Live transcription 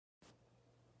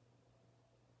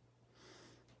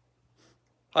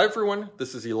Hi everyone,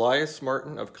 this is Elias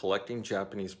Martin of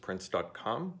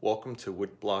CollectingJapanesePrints.com. Welcome to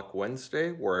Woodblock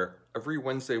Wednesday, where every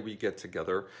Wednesday we get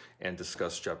together and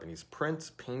discuss Japanese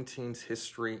prints, paintings,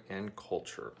 history, and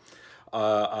culture.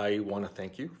 I want to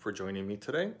thank you for joining me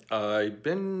today. I've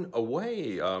been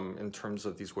away in terms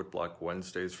of these Woodblock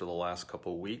Wednesdays for the last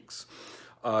couple of weeks.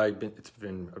 It's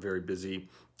been a very busy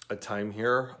time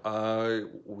here.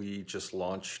 We just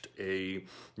launched a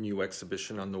new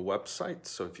exhibition on the website,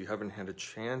 so if you haven't had a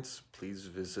chance, please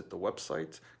visit the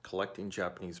website,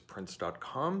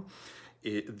 collectingjapaneseprints.com.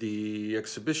 The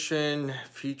exhibition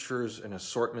features an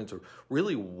assortment of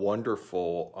really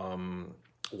wonderful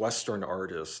Western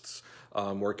artists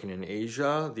working in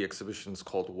Asia. The exhibition is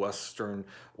called Western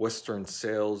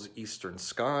Sails, Eastern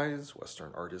Skies,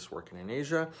 Western artists working in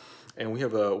Asia. And we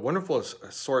have a wonderful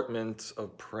assortment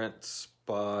of prints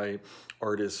by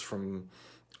artists from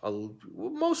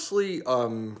mostly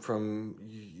from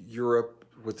Europe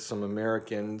with some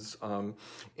Americans.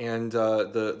 And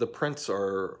the prints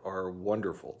are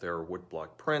wonderful. They're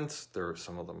woodblock prints.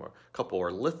 Some of them a couple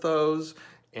are lithos.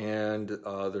 And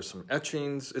there's some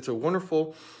etchings. It's a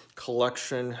wonderful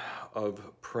collection of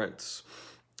prints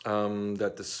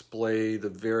that display the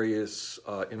various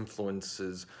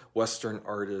influences Western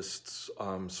artists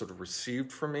sort of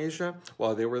received from Asia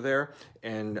while they were there,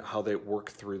 and how they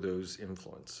work through those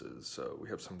influences. So we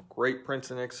have some great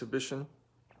prints in the exhibition.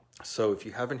 So if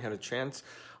you haven't had a chance,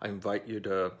 I invite you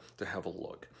to have a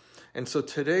look. And so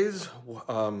today's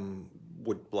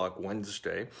Woodblock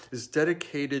Wednesday is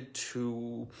dedicated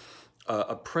to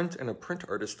a print and a print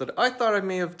artist that I thought I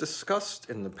may have discussed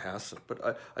in the past,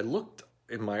 but I looked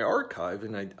in my archive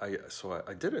and I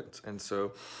didn't. And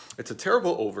so it's a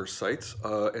terrible oversight.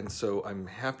 And so I'm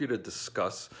happy to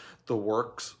discuss the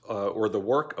works or the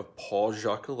work of Paul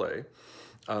Jacoulet.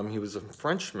 He was a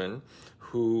Frenchman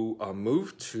who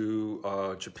moved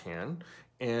to Japan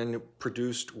and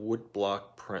produced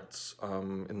woodblock prints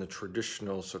in the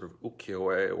traditional sort of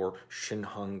ukiyo-e or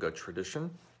shinhanga tradition,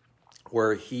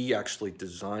 where he actually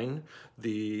designed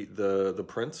the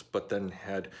prints, but then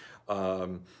had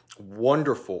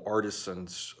wonderful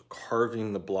artisans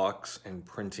carving the blocks and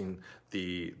printing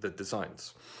the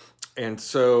designs. And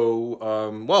so,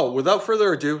 well, without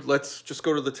further ado, let's just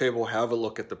go to the table, have a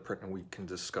look at the print, and we can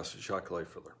discuss Jacoulet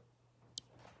further.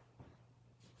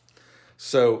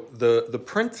 So the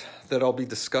print that I'll be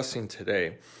discussing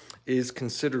today is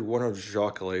considered one of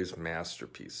Jacoulet's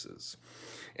masterpieces.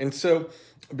 And so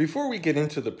before we get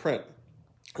into the print,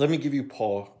 let me give you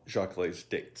Paul Jacoulet's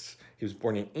dates. He was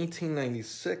born in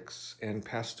 1896 and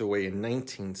passed away in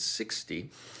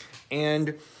 1960.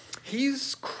 And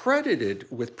he's credited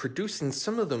with producing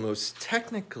some of the most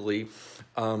technically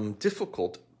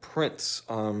difficult prints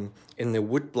in the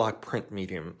woodblock print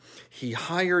medium. He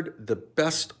hired the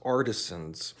best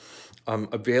artisans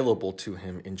available to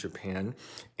him in Japan,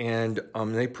 and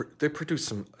they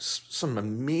produced some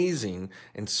amazing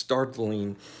and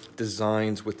startling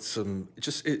designs with some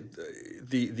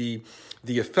the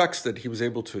effects that he was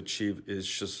able to achieve is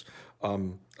just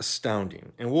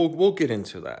astounding, and we'll get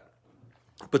into that.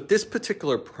 But this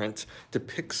particular print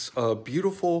depicts a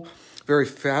beautiful, very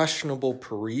fashionable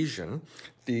Parisian.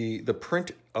 The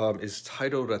print is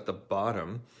titled at the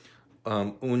bottom,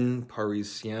 "Un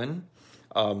Parissienne,"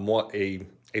 a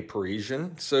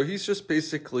Parisian. So he's just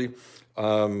basically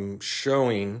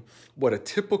showing what a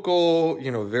typical,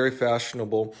 very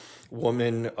fashionable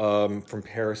woman from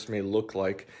Paris may look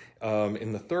like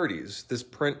in the 30s. This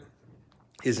print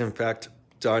is in fact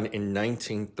done in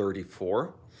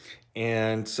 1934.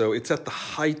 And so it's at the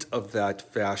height of that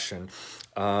fashion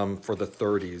for the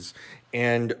 30s.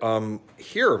 And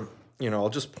here, I'll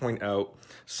just point out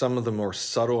some of the more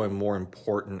subtle and more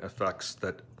important effects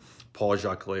that Paul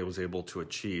Jacoulet was able to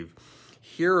achieve.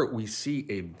 Here we see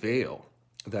a veil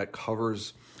that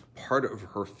covers part of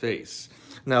her face.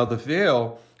 Now the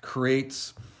veil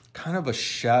creates kind of a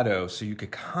shadow, so you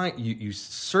could you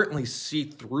certainly see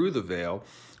through the veil,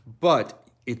 but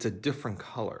it's a different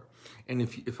color. And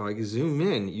if I zoom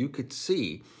in, you could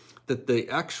see that the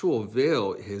actual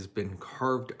veil has been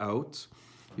carved out.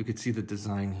 You could see the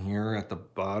design here at the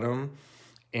bottom,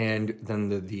 and then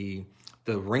the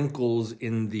wrinkles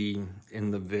in the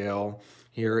veil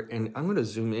here. And I'm going to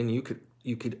zoom in. You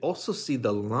could also see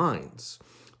the lines,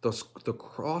 the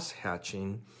cross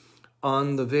hatching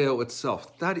on the veil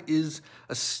itself. That is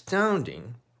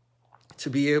astounding, to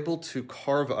be able to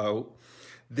carve out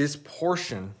this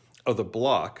portion of the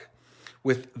block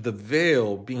with the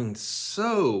veil being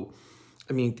so,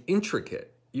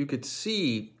 intricate. You could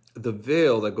see the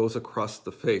veil that goes across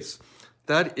the face.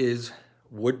 That is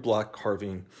woodblock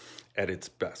carving at its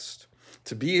best.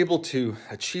 to be able to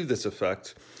achieve this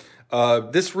effect,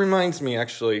 this reminds me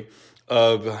actually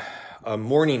of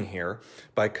Morning Hair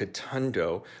by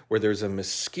Catundo, where there's a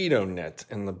mosquito net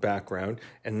in the background,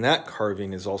 and that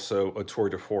carving is also a tour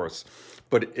de force.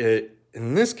 But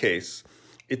in this case,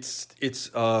 it's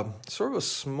sort of a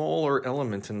smaller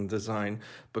element in the design,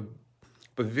 but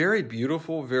very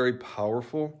beautiful, very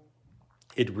powerful.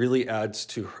 It really adds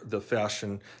to the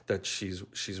fashion that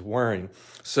she's wearing.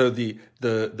 So the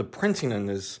printing on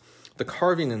this, the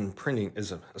carving and printing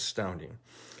is astounding.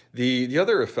 The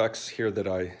other effects here that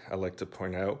I like to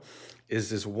point out is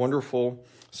this wonderful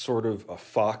sort of a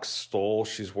fox stole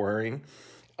she's wearing.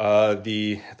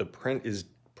 The print is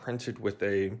printed with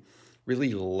a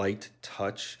really light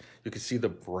touch. You can see the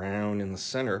brown in the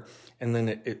center, and then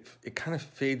it kind of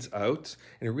fades out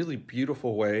in a really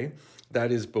beautiful way.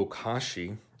 That is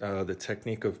bokashi, the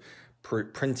technique of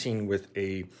printing with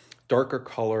a darker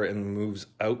color and moves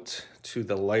out to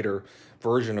the lighter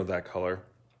version of that color.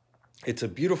 It's a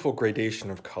beautiful gradation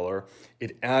of color.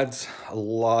 It adds a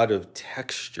lot of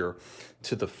texture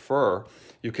to the fur.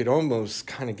 You could almost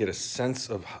kind of get a sense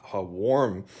of how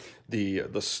warm the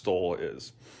stole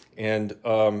is. And,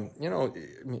 you know,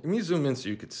 let me zoom in so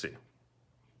you could see.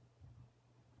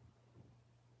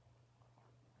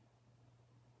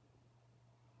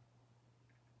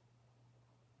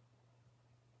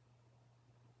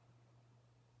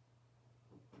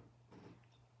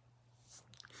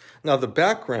 Now the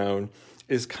background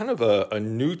is kind of a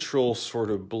neutral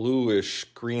sort of bluish,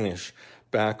 greenish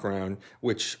background,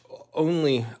 which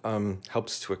only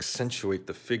helps to accentuate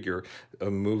the figure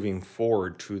moving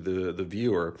forward to the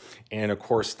viewer. And of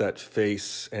course that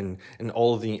face and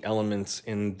all of the elements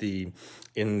in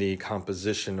the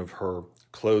composition of her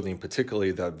clothing, particularly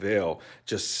that veil,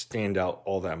 just stand out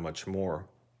all that much more.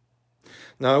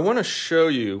 Now I want to show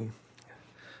you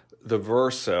the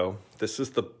verso. This is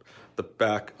the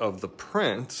back of the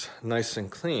print, nice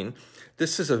and clean.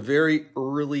 This is a very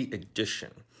early edition.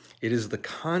 It is the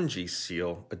kanji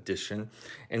seal edition.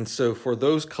 And so for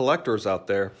those collectors out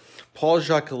there, Paul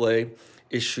Jacoulet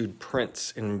issued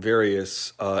prints in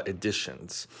various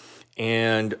editions.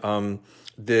 And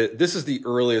this is the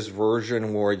earliest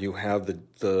version where you have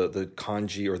the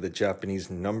kanji or the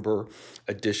Japanese number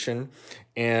edition.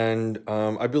 And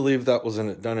I believe that was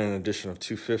done in an edition of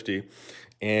 250.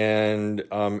 And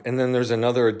then there's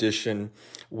another edition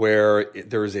where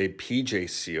there's a PJ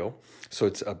seal. So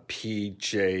it's a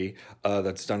PJ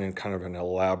that's done in kind of an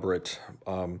elaborate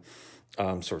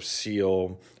sort of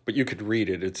seal, but you could read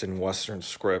it. It's in Western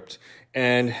script.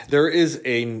 And there is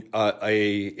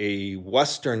a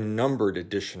Western numbered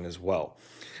edition as well.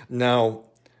 Now,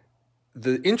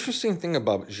 the interesting thing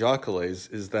about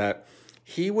Jacoulet is that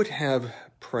he would have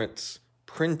prints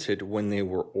printed when they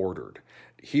were ordered.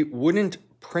 He wouldn't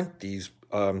print these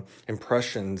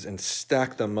impressions and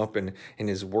stack them up in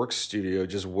his work studio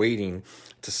just waiting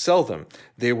to sell them.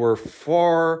 They were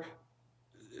far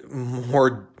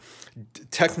more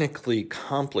technically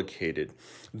complicated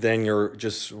than your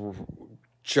just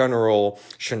general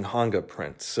Shinhanga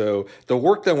print. So the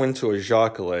work that went to a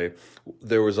Jacoulet,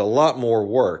 there was a lot more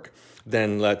work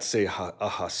than, let's say, a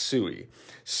Hasui.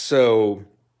 So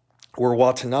where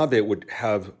Watanabe would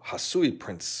have Hasui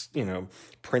prints, you know,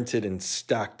 printed and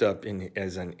stacked up in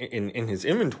his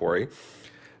inventory,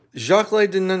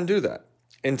 Jacoulet didn't do that.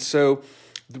 And so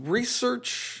the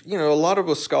research, you know, a lot of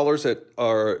us scholars that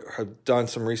have done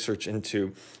some research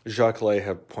into Jacoulet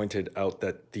have pointed out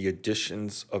that the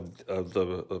editions of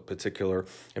the particular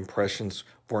impressions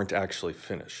weren't actually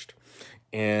finished.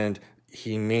 And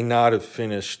he may not have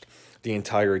finished the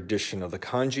entire edition of the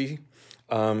kanji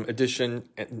edition,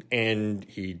 and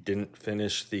he didn't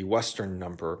finish the Western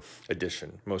number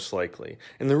edition, most likely.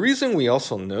 And the reason we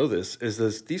also know this is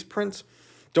that these prints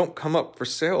don't come up for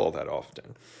sale that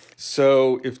often.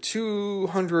 So if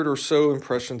 200 or so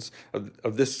impressions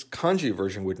of this kanji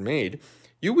version were made,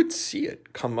 you would see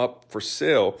it come up for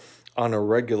sale on a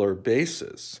regular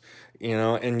basis, you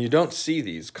know, and you don't see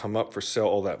these come up for sale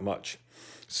all that much.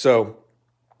 So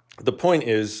the point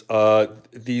is,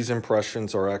 these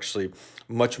impressions are actually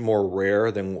much more rare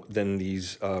than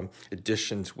these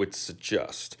editions would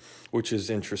suggest, which is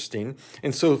interesting.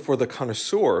 And so for the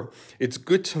connoisseur, it's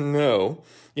good to know,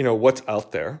 you know, what's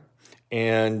out there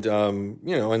and,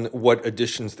 you know, and what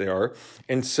editions they are.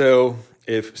 And so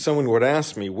if someone would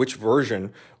ask me which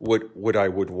version would I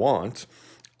want,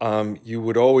 you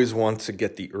would always want to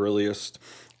get the earliest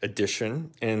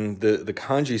edition, and the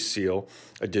kanji seal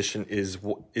edition is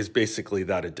basically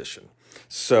that edition.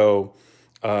 So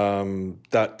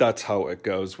that's how it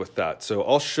goes with that. So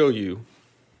I'll show you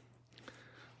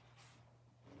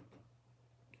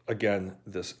again,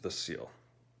 the seal.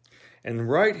 And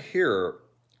right here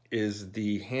is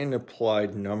the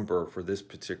hand-applied number for this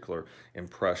particular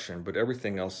impression, but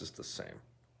everything else is the same.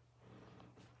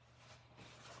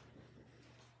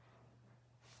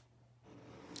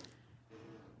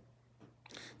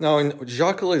 Now, in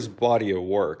Jacoulet's body of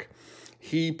work,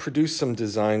 he produced some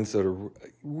designs that are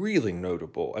really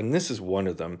notable, and this is one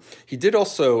of them. He did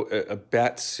also a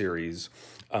bat series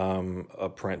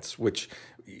of prints, which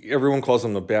everyone calls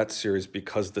them the bat series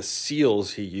because the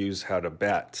seals he used had a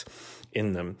bat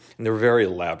in them, and they're very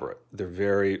elaborate. They're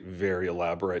very, very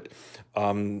elaborate.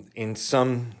 In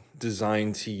some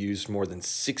designs, he used more than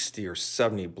 60 or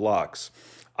 70 blocks.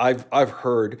 I've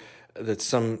heard that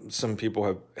some people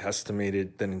have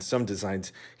estimated that in some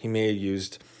designs he may have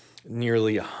used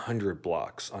nearly 100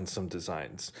 blocks on some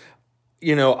designs.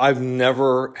 You know, I've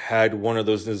never had one of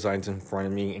those designs in front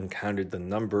of me and counted the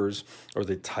numbers or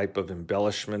the type of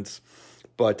embellishments,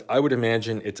 but I would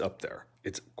imagine it's up there.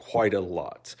 It's quite a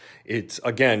lot. It's,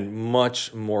 again,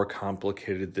 much more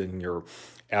complicated than your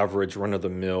average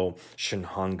run-of-the-mill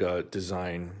Shinhanga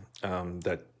design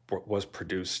that was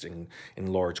produced in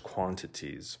large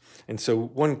quantities. And so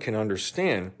one can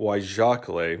understand why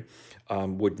Jacoulet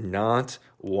would not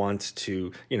want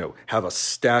to, have a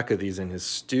stack of these in his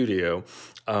studio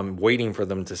waiting for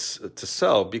them to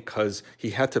sell, because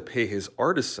he had to pay his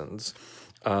artisans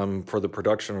for the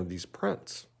production of these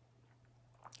prints.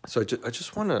 So I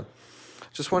just want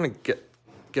to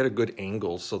get a good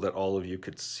angle so that all of you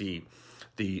could see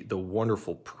the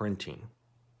wonderful printing.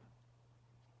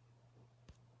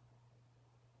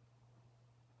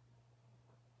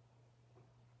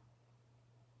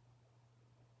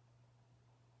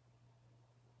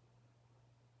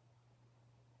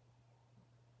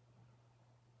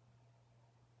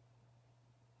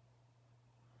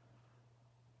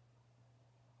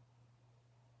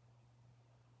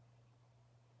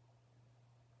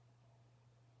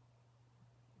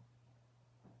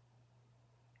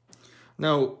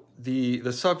 Now,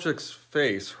 the subject's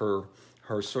face, her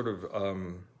sort of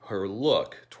her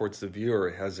look towards the viewer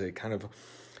has a kind of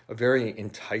a very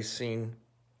enticing,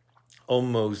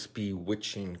 almost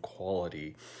bewitching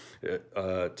quality to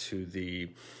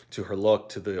her look,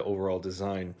 to the overall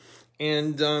design.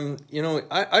 And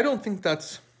I don't think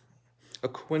that's a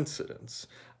coincidence.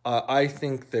 I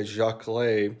think that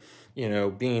Jacoulet,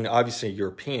 being obviously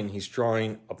European, he's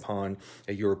drawing upon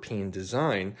a European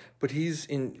design, but he's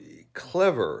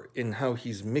clever in how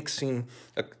he's mixing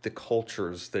the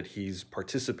cultures that he's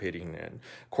participating in.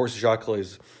 Of course, Jacoulet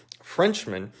is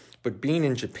Frenchman, but being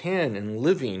in Japan and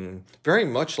living very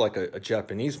much like a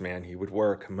Japanese man, he would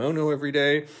wear a kimono every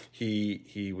day.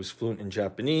 He was fluent in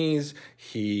Japanese.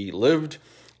 He lived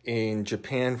in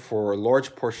Japan for a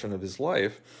large portion of his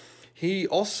life. He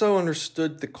also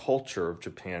understood the culture of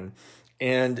Japan.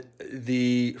 And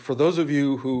for those of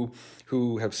you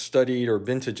who have studied or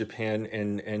been to Japan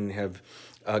and have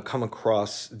come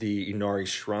across the Inari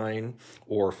Shrine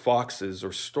or foxes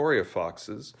or story of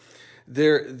foxes,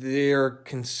 they're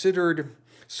considered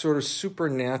sort of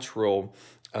supernatural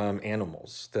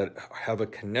animals that have a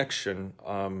connection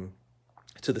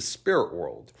to the spirit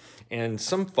world. And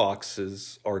some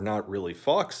foxes are not really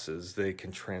foxes. They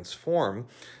can transform.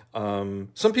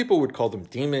 Some people would call them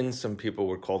demons. Some people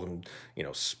would call them,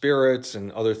 spirits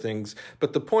and other things.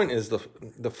 But the point is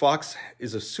the fox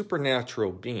is a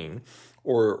supernatural being,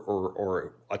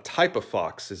 or a type of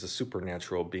fox is a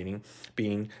supernatural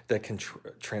being that can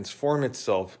transform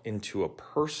itself into a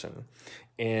person,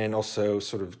 and also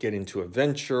sort of get into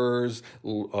adventures,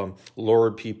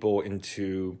 lure people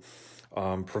into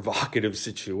provocative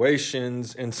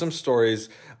situations. And some stories,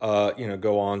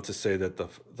 go on to say that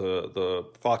the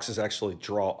foxes actually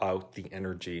draw out the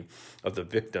energy of the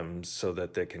victims so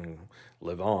that they can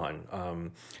live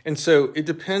on. And so it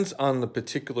depends on the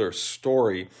particular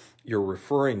story you're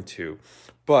referring to.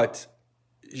 But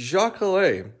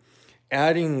Jacoulet,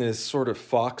 adding this sort of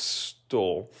fox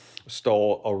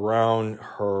stole around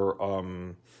her,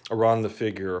 around the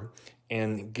figure,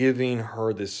 and giving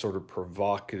her this sort of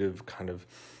provocative, kind of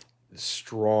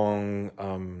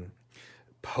strong,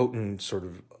 potent, sort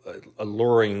of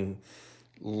alluring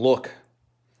look,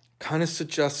 kind of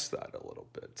suggests that a little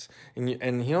bit.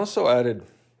 And he also added,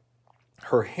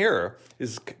 her hair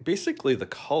is basically the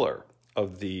color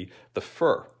of the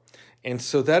fur. And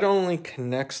so that only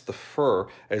connects the fur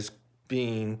as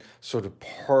being sort of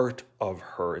part of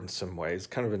her in some ways,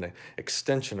 kind of an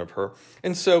extension of her.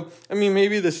 And so, I mean,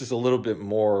 maybe this is a little bit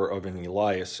more of an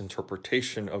Elias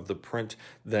interpretation of the print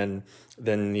than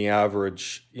the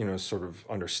average, sort of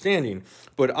understanding.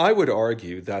 But I would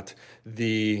argue that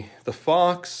the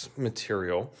Fox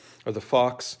material, or the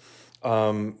Fox,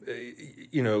 part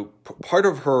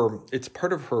of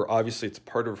her, obviously it's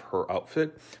part of her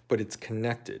outfit, but it's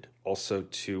connected also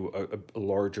to a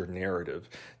larger narrative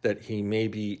that he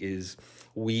maybe is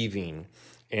weaving.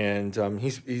 And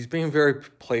he's being very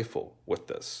playful with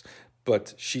this.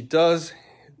 But she does,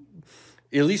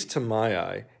 at least to my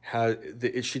eye,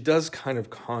 she does kind of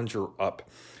conjure up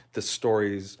the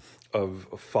stories of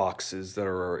foxes that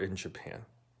are in Japan.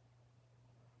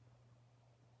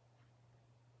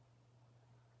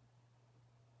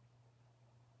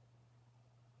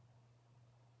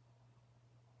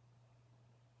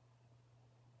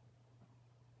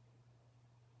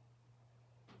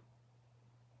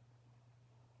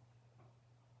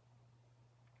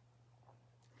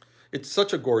 It's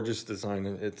such a gorgeous design,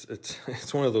 and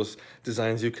it's one of those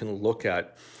designs you can look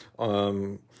at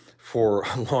for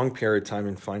a long period of time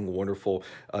and find wonderful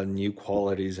new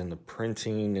qualities in the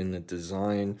printing and the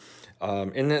design,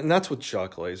 and that's what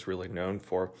Jacoulet is really known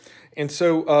for. And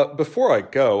so before I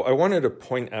go, I wanted to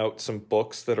point out some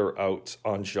books that are out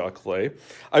on Jacoulet.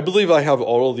 I believe I have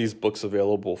all of these books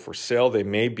available for sale. They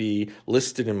may be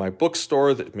listed in my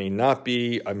bookstore, that may not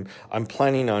be. I'm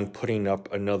planning on putting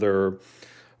up another.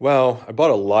 Well, I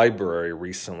bought a library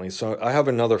recently, so I have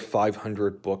another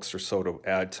 500 books or so to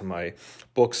add to my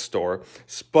bookstore.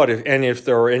 But if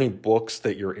there are any books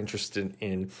that you're interested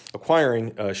in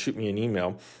acquiring, shoot me an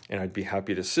email, and I'd be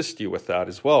happy to assist you with that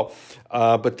as well.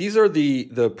 But these are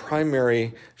the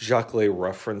primary Jacoulet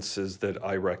references that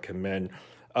I recommend.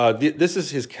 This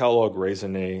is his catalogue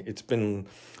raisonné. It's been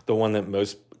the one that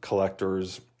most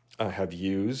collectors have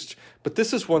used, but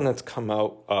this is one that's come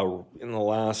out in the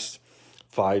last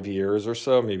 5 years or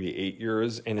so, maybe 8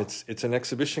 years, and it's an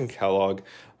exhibition catalog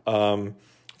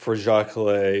for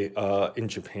Jacoulet in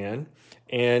Japan,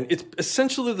 and it's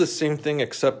essentially the same thing,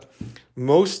 except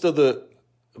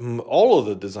all of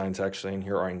the designs actually in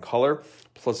here are in color,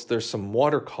 plus there's some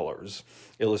watercolors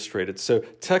illustrated. So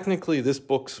technically this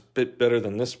book's a bit better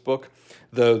than this book,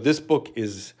 though this book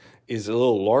is a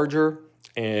little larger,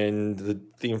 and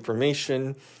the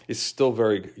information is still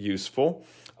very useful.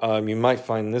 You might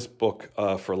find this book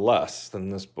for less than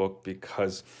this book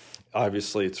because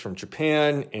obviously it's from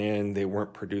Japan and they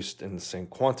weren't produced in the same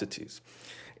quantities.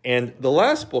 And the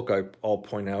last book I'll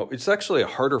point out, it's actually a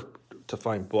harder to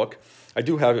find book. I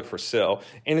do have it for sale,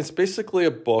 and it's basically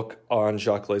a book on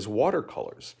Jacoulet's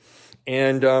watercolors.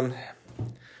 And,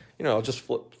 I'll just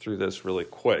flip through this really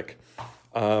quick.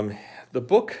 The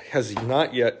book has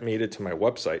not yet made it to my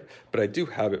website, but I do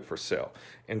have it for sale.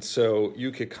 And so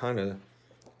you could kind of,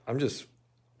 I'm just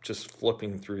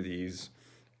flipping through these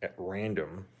at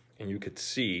random, and you could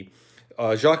see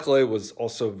Jacoulet was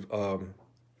also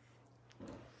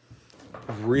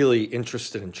really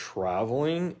interested in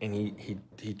traveling, and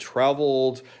he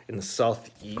traveled in the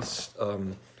Southeast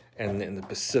and in the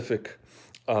Pacific,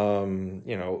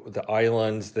 the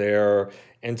islands there,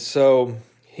 and so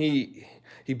he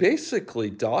basically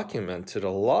documented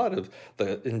a lot of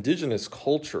the indigenous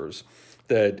cultures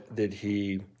that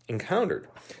he encountered.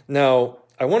 Now,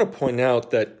 I want to point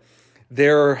out that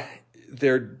they're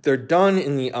done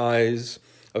in the eyes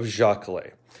of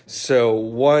Jacoulet. So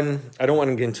I don't want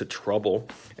to get into trouble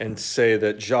and say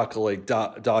that Jacoulet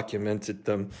documented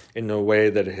them in a way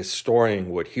that a historian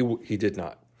would. He did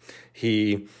not.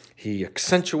 He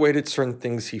accentuated certain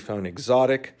things he found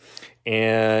exotic,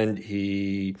 and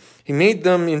he made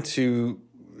them into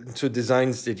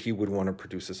designs that he would want to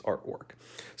produce as artwork.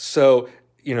 So,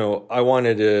 I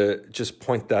wanted to just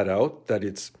point that out, that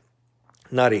it's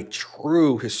not a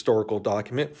true historical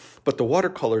document, but the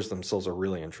watercolors themselves are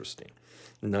really interesting,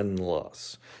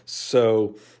 nonetheless.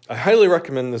 So I highly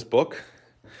recommend this book,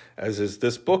 as is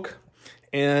this book.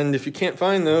 And if you can't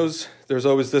find those, there's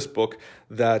always this book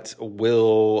that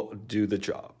will do the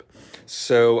job.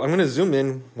 So I'm going to zoom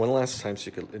in one last time so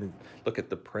you can look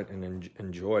at the print and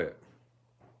enjoy it.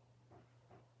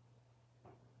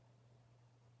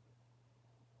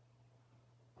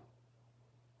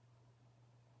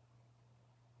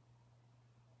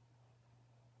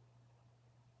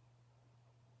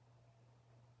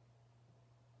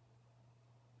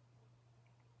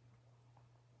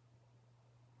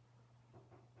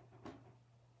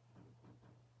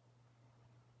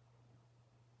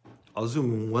 I'll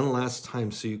zoom in one last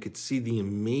time so you could see the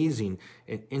amazing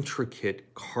and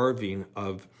intricate carving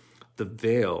of the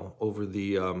veil over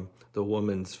the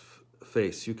woman's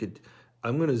face.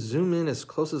 I'm going to zoom in as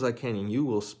close as I can, and you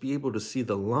will be able to see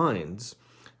the lines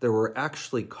that were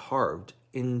actually carved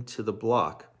into the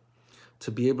block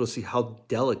to be able to see how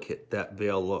delicate that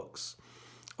veil looks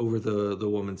over the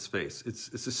woman's face.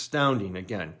 It's astounding.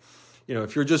 Again, you know,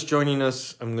 if you're just joining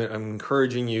us, I'm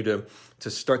encouraging you to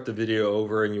start the video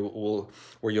over, and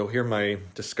where you'll hear my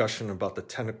discussion about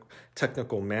the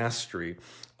technical mastery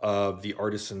of the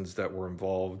artisans that were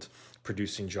involved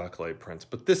producing Jacoulet prints.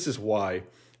 But this is why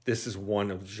this is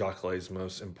one of Jacoulet's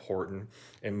most important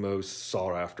and most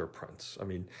sought after prints. I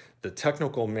mean, the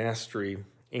technical mastery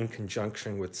in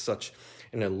conjunction with such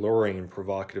an alluring and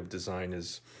provocative design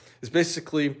is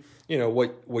basically, you know,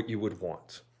 what you would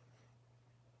want.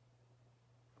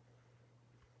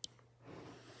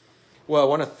 Well, I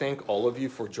want to thank all of you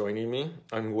for joining me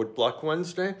on Woodblock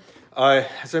Wednesday.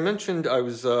 As I mentioned, I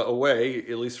was away,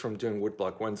 at least from doing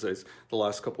Woodblock Wednesdays, the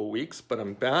last couple of weeks, but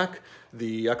I'm back.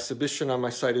 The exhibition on my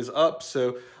site is up,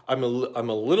 so I'm a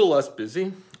little less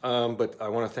busy, but I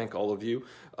want to thank all of you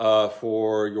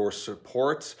for your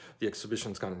support. The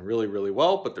exhibition's gone really, really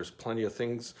well, but there's plenty of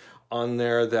things on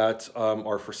there that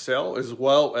are for sale, as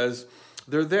well as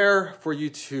they're there for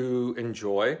you to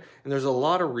enjoy. And there's a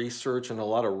lot of research and a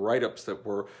lot of write-ups that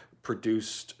were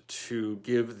produced to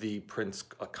give the prints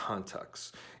a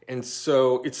context. And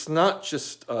so it's not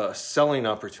just a selling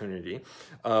opportunity.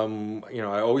 You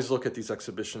know, I always look at these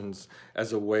exhibitions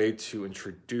as a way to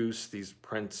introduce these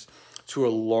prints to a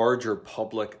larger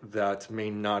public that may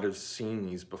not have seen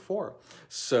these before.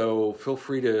 So feel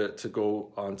free to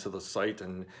go onto the site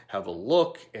and have a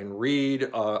look and read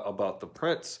about the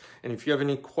prints. And if you have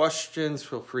any questions,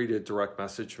 feel free to direct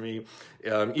message me.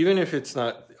 Even if it's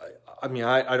not, I mean,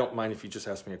 I don't mind if you just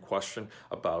ask me a question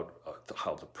about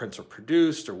how the prints are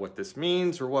produced or what this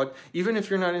means or what, even if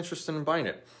you're not interested in buying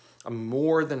it. I'm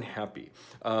more than happy.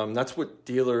 That's what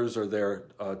dealers are there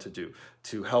to do,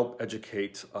 to help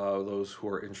educate those who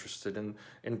are interested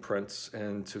in prints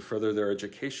and to further their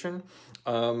education.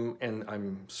 And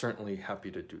I'm certainly happy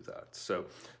to do that. So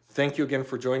thank you again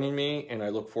for joining me, and I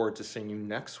look forward to seeing you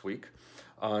next week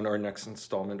on our next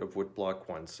installment of Woodblock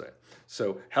Wednesday.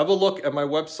 So have a look at my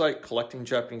website,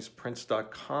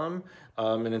 collectingjapaneseprints.com.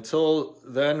 And until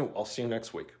then, I'll see you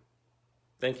next week.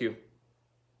 Thank you.